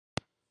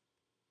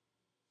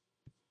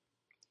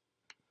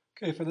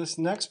Okay, for this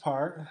next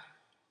part,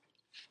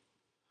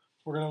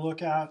 we're going to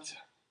look at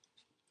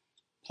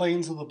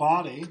planes of the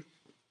body.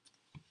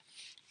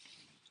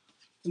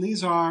 And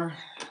these are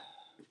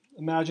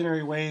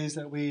imaginary ways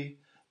that we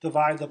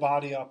divide the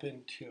body up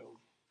into.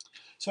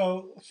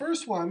 So the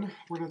first one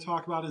we're going to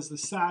talk about is the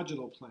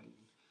sagittal plane.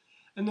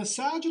 And the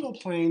sagittal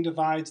plane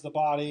divides the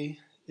body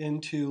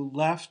into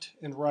left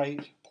and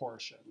right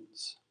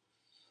portions.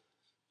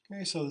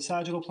 Okay, so the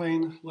sagittal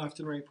plane, left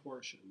and right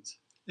portions.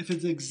 If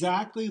it's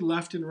exactly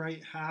left and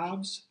right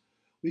halves,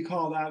 we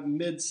call that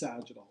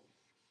mid-sagittal.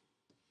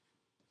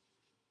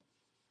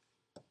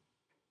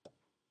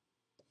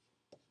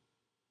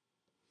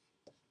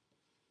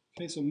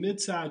 Okay, so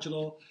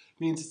mid-sagittal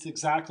means it's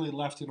exactly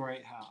left and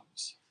right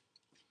halves.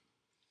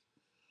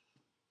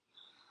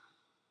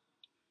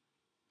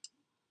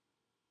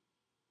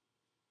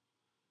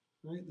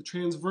 Right? The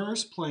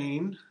transverse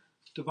plane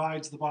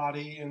divides the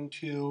body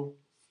into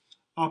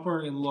upper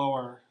and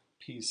lower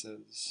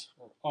pieces,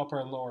 or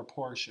upper and lower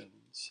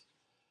portions.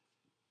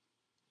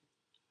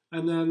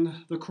 And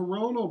then the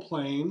coronal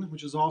plane,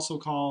 which is also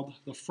called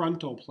the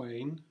frontal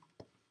plane,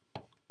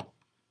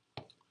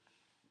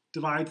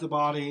 divides the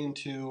body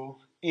into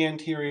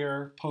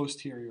anterior,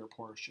 posterior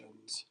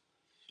portions.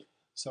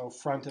 So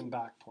front and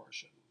back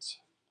portions.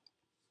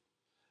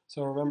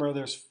 So remember,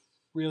 there's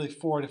really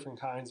four different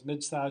kinds: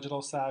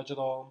 mid-sagittal,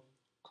 sagittal,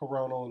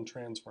 coronal, and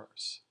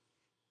transverse.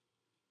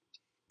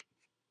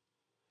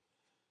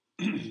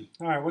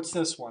 All right, what's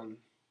this one?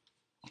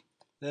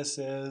 This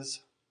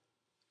is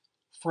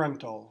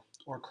frontal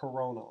or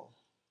coronal.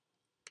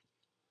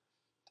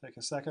 Take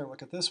a second,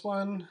 look at this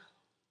one.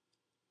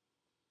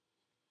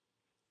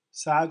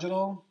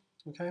 Sagittal,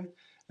 okay?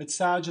 It's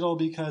sagittal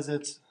because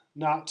it's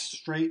not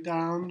straight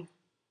down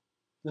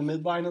the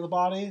midline of the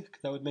body.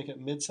 That would make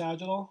it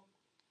mid-sagittal.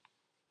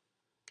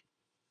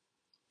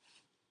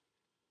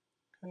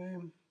 Okay,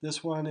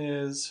 this one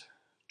is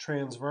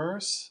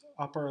transverse,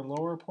 upper and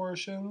lower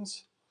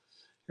portions.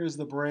 Here's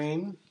the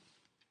brain.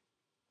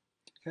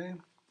 Okay,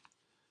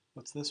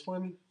 what's this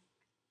one?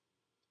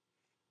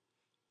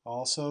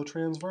 Also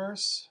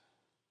transverse.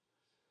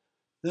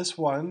 This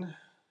one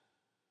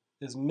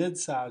is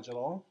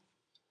mid-sagittal.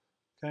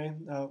 Okay,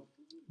 now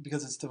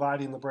because it's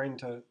dividing the brain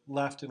to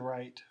left and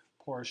right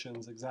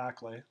portions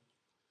exactly.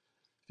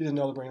 If you didn't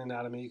know the brain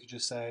anatomy, you could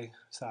just say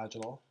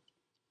sagittal.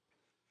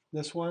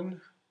 This one,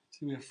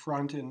 see we have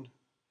front and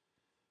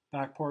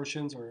back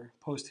portions, or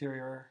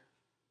posterior,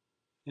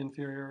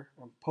 inferior,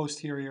 or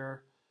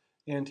posterior,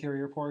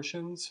 anterior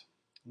portions,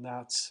 and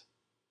that's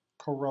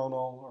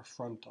coronal or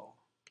frontal.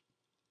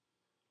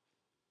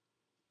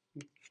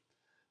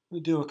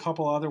 We'll do a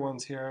couple other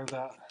ones here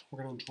that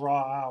we're going to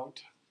draw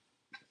out.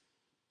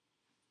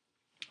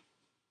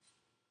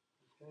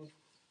 Okay.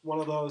 One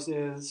of those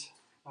is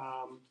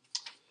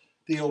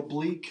the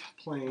oblique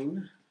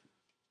plane.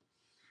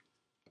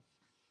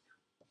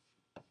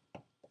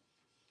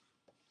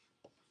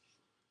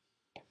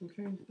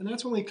 Okay, and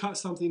that's when we cut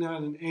something at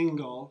an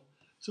angle.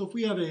 So if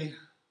we have a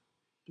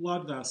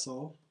blood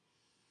vessel,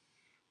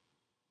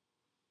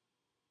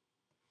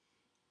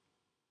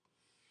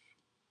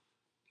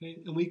 okay,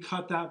 and we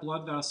cut that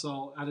blood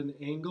vessel at an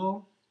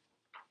angle,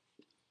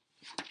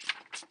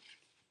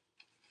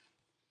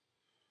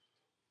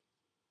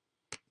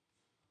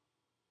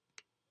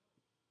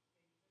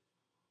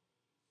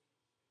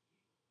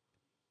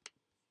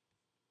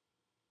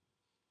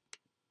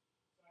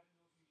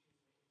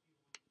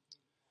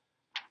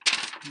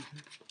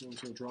 I'm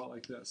just going to draw it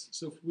like this.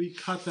 So if we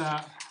cut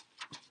that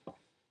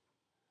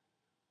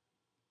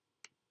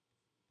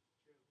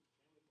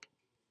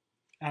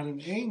at an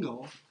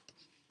angle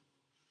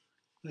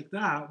like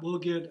that, we'll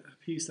get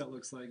a piece that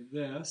looks like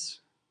this.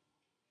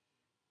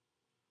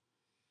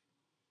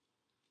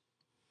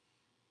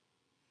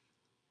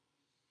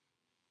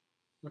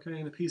 Okay,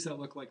 and a piece that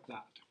looked like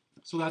that.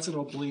 So that's an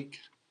oblique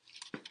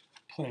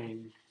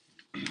plane.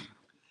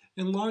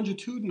 And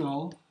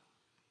longitudinal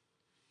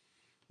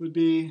would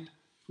be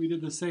if we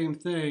did the same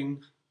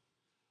thing,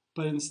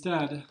 but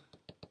instead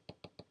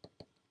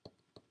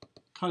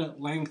cut it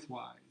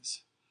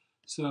lengthwise.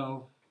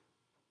 So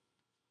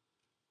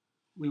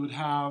we would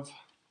have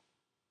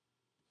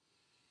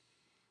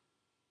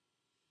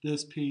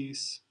this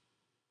piece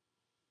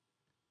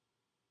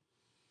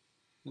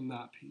and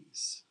that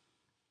piece.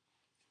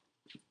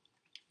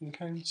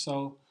 Okay,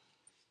 so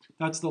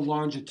that's the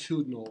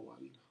longitudinal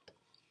one.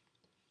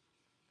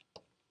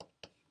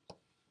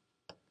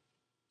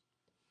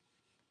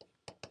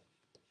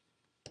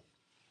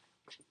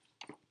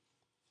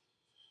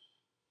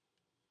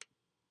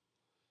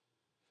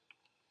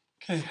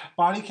 Okay,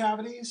 body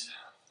cavities.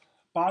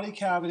 Body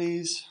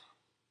cavities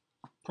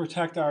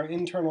protect our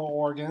internal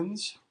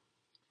organs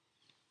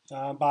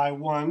by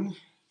one,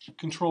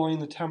 controlling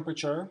the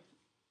temperature,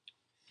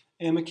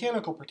 and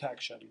mechanical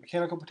protection.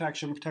 Mechanical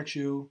protection protects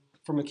you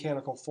from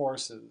mechanical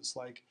forces,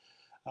 like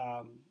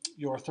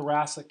your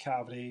thoracic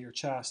cavity, your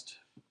chest,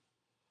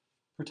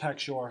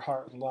 protects your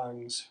heart and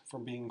lungs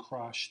from being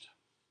crushed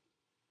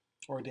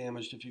or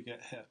damaged if you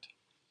get hit,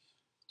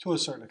 to a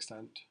certain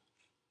extent.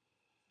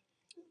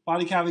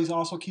 Body cavities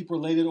also keep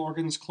related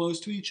organs close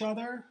to each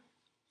other.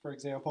 For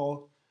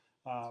example,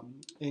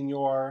 in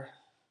your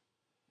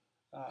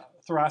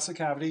thoracic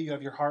cavity, you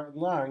have your heart and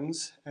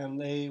lungs, and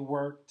they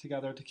work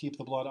together to keep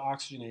the blood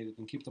oxygenated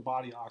and keep the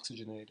body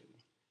oxygenated.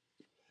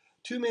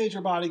 Two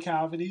major body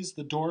cavities,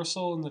 the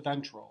dorsal and the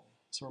ventral.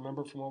 So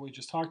remember from what we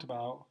just talked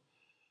about,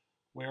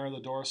 where are the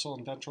dorsal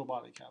and ventral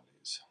body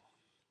cavities?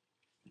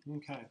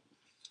 Okay.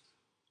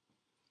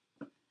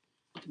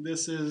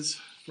 This is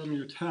from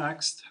your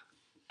text.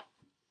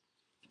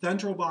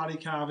 Ventral body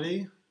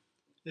cavity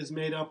is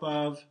made up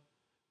of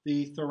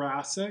the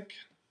thoracic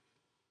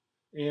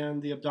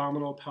and the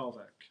abdominal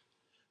pelvic.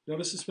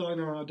 Notice the spelling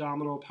on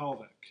abdominal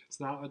pelvic. It's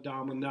not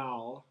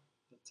abdominal,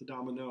 it's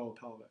abdomino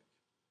pelvic.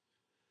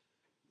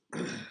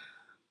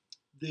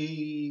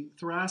 The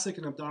thoracic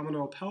and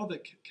abdominal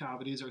pelvic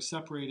cavities are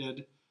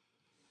separated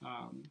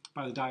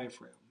by the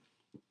diaphragm.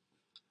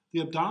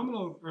 The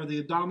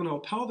abdominal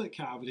pelvic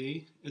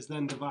cavity is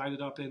then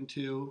divided up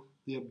into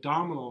the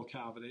abdominal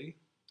cavity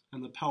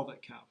and the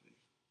pelvic cavity.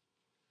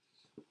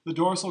 The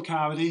dorsal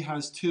cavity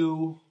has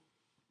two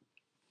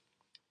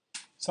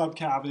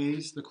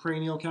subcavities, the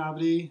cranial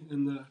cavity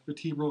and the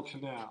vertebral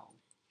canal.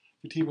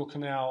 Vertebral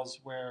canal is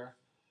where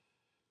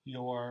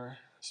your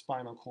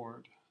spinal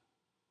cord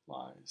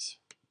lies.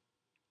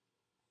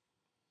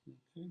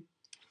 Okay.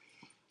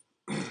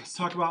 Let's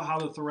talk about how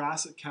the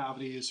thoracic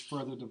cavity is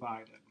further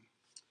divided.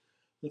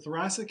 The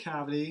thoracic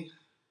cavity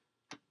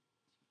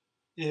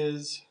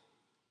is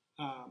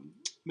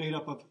made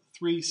up of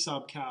three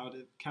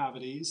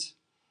subcavities: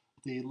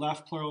 the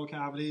left pleural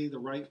cavity, the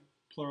right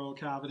pleural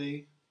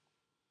cavity,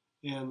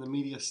 and the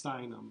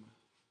mediastinum.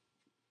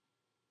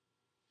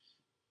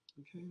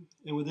 Okay.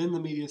 And within the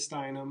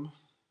mediastinum,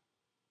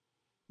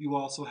 you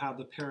also have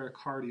the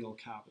pericardial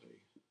cavity.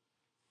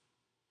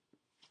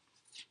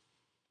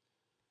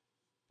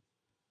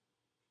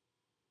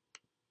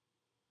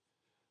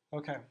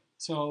 Okay,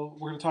 so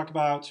we're going to talk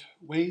about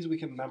ways we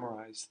can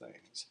memorize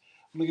things.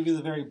 I'm going to give you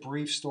the very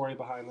brief story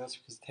behind this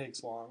because it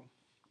takes long.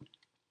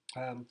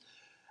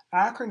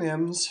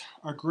 Acronyms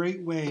are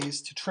great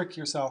ways to trick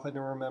yourself into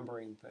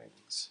remembering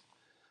things.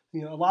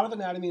 You know, a lot of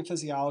anatomy and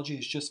physiology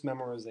is just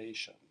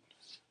memorization.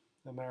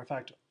 As a matter of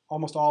fact,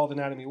 almost all of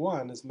Anatomy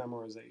 1 is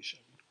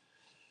memorization.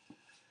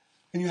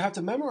 And you have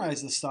to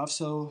memorize this stuff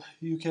so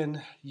you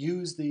can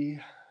use the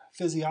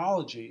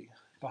physiology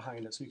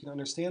behind it, so you can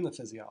understand the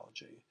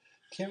physiology.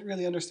 You can't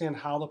really understand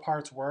how the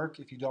parts work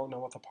if you don't know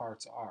what the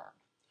parts are.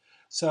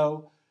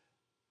 So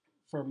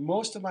for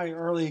most of my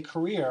early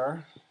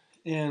career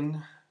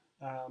in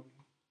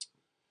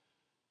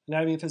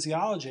anatomy and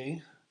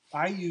physiology,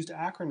 I used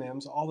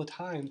acronyms all the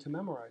time to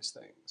memorize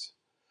things.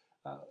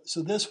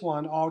 So this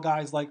one, all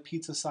guys like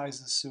pizza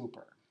sizes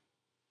super.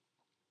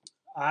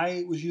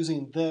 I was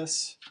using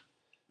this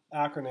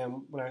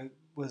acronym when I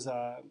was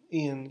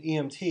in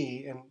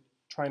EMT and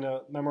trying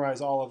to memorize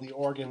all of the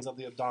organs of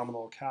the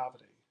abdominal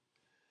cavity.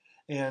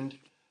 And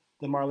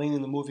the Marlene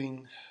and the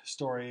Moving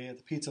story at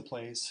the pizza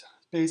place,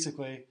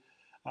 basically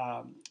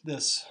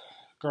this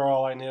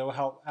girl I knew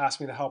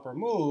asked me to help her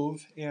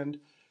move, and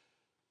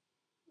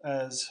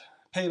as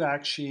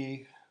payback,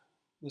 she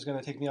was going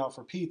to take me out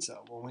for pizza.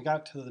 When we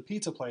got to the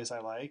pizza place I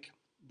like,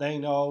 they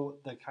know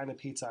the kind of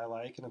pizza I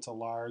like, and it's a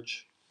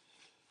large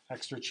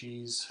extra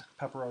cheese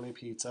pepperoni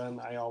pizza, and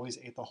I always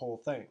ate the whole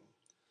thing.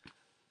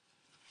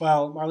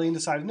 Well, Marlene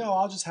decided, no,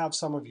 I'll just have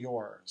some of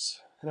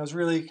yours. And I was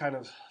really kind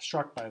of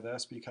struck by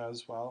this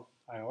because, well,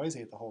 I always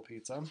ate the whole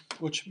pizza,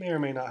 which may or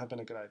may not have been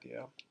a good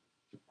idea.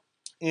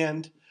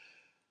 And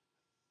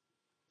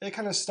it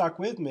kind of stuck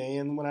with me,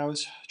 and when I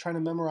was trying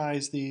to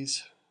memorize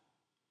these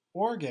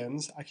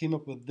organs, I came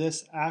up with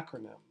this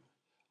acronym: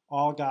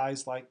 all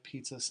guys like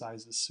pizza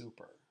sizes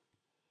super.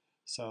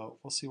 So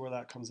we'll see where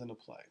that comes into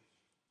play.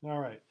 All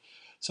right,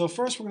 so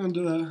first we're going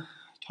to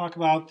talk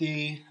about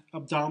the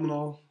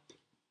abdominal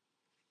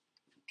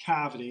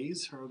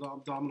cavities, or the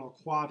abdominal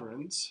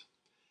quadrants.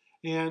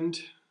 And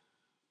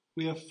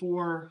we have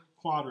 4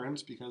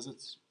 quadrants because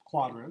it's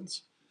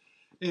quadrants.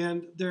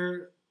 And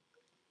they're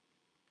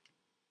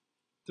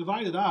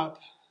divided up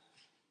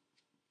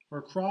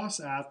or cross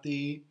at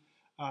the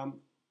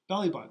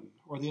belly button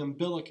or the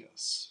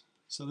umbilicus.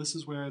 So this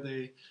is where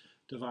they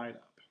divide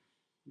up.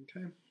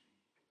 Okay?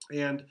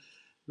 And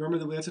remember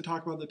that we have to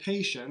talk about the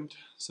patient.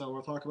 So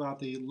we'll talk about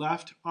the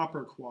left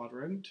upper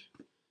quadrant,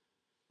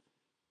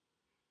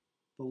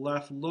 the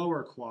left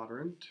lower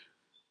quadrant,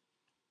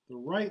 the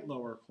right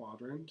lower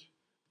quadrant,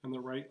 and the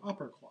right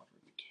upper quadrant.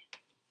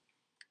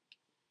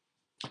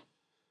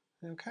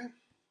 Okay,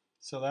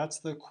 so that's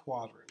the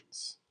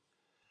quadrants.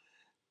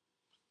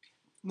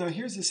 Now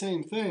here's the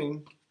same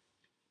thing,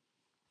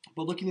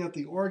 but looking at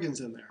the organs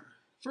in there.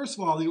 First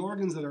of all, the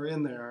organs that are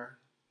in there,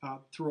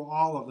 through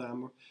all of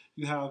them,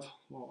 you have,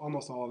 well,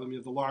 almost all of them, you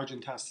have the large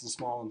intestine,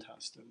 small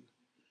intestine.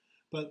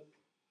 But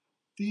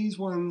these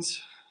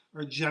ones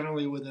are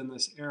generally within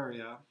this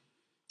area.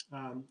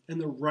 In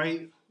the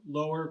right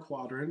lower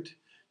quadrant,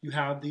 you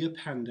have the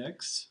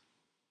appendix.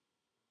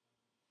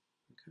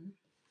 Okay.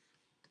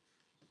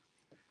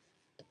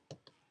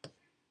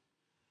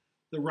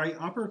 the right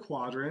upper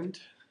quadrant,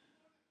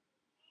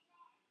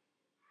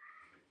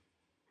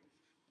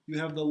 you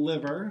have the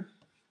liver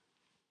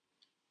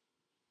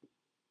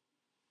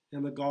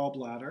and the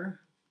gallbladder.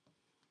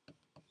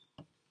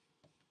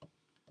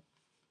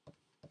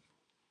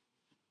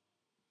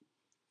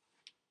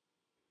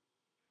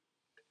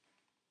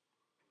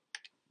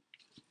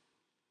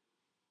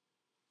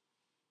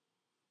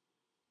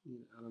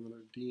 Add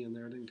another D in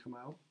there, didn't come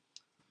out.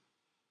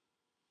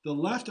 The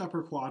left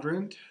upper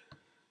quadrant,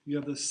 you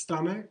have the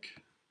stomach,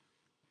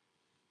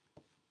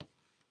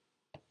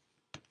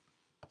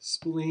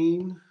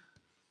 spleen,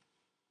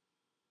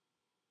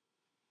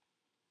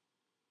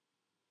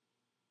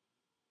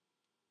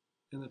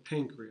 and the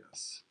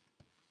pancreas.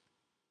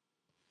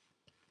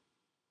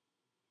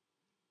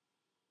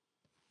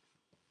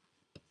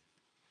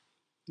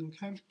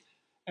 Okay,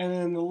 and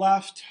in the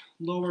left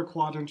lower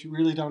quadrant, you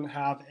really don't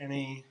have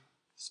any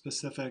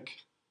specific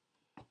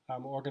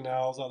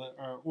organelles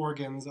or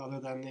organs other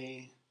than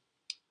the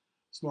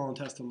small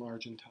intestine,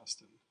 large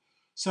intestine.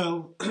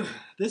 So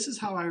this is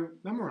how I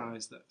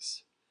memorized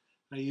this.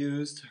 I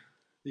used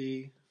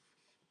the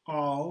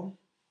all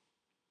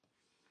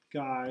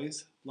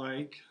guys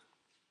like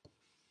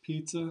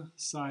pizza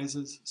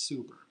sizes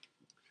super,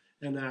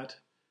 and that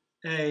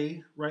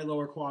A, right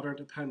lower quadrant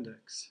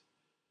appendix,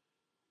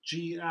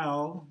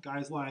 GL,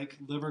 guys like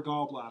liver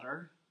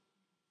gallbladder,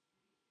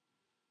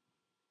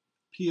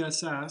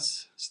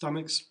 PSS,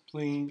 stomach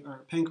spleen,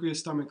 or pancreas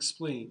stomach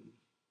spleen.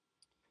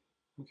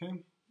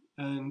 Okay,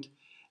 and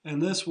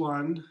this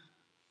one,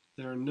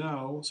 there are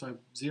no, so I have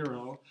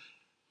 0.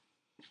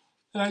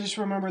 And I just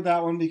remembered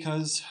that one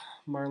because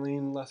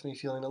Marlene left me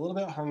feeling a little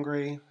bit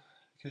hungry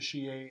because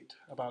she ate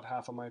about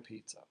half of my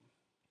pizza,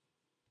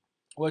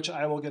 which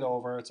I will get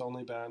over. It's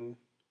only been,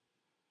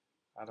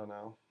 I don't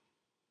know,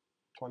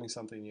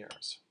 20-something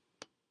years.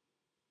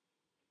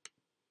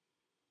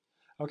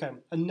 Okay,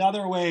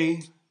 another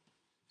way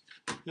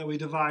that we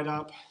divide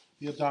up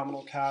the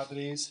abdominal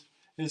cavities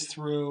is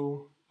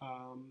through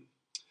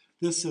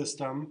this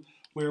system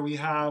where we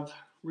have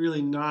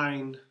really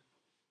 9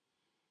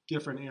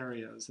 different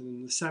areas. And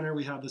in the center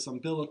we have this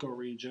umbilical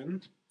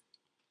region.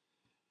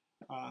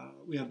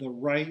 We have the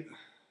right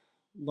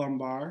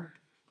lumbar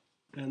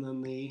and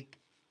then the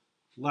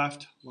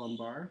left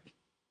lumbar.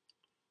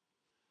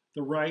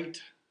 The right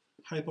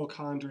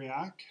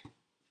hypochondriac,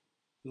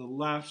 the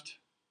left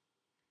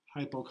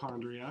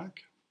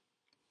hypochondriac.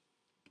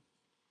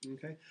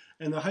 Okay,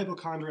 and the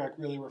hypochondriac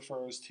really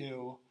refers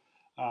to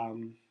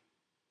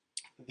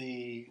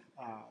the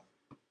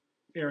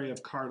area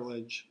of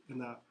cartilage in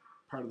that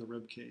part of the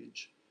rib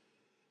cage.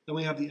 Then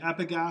we have the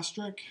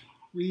epigastric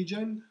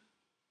region,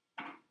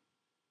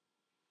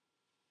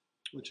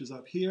 which is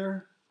up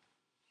here.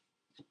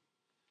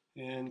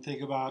 And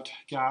think about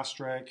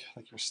gastric,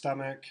 like your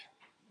stomach,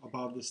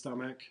 above the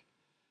stomach.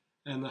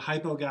 And the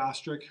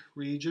hypogastric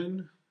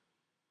region,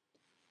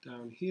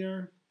 down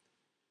here.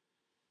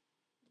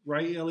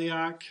 Right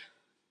iliac,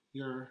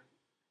 your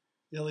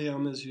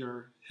ilium is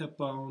your hip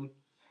bone,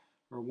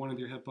 or one of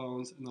your hip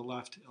bones, and the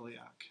left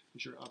iliac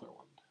is your other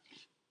one.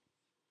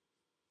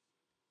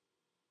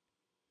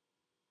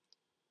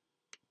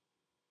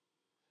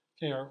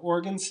 Okay, our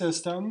organ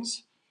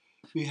systems.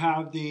 We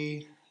have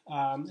the,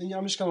 and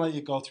I'm just going to let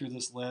you go through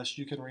this list.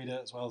 You can read it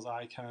as well as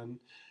I can.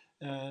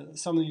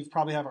 Some of you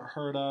probably haven't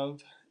heard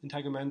of.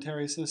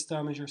 Integumentary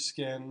system is your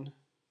skin.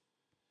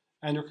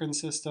 Endocrine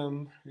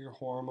system are your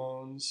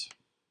hormones.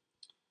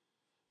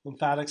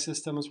 Lymphatic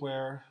system is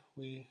where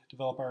we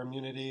develop our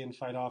immunity and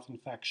fight off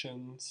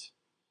infections.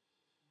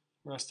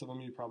 The rest of them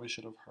you probably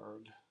should have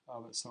heard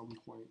of at some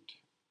point.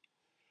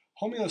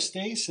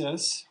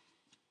 Homeostasis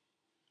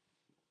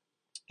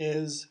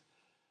is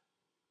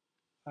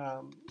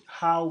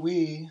how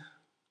we,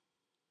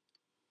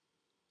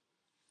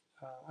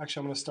 actually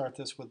I'm going to start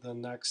this with the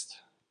next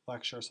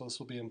lecture, so this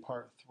will be in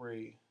part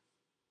 3.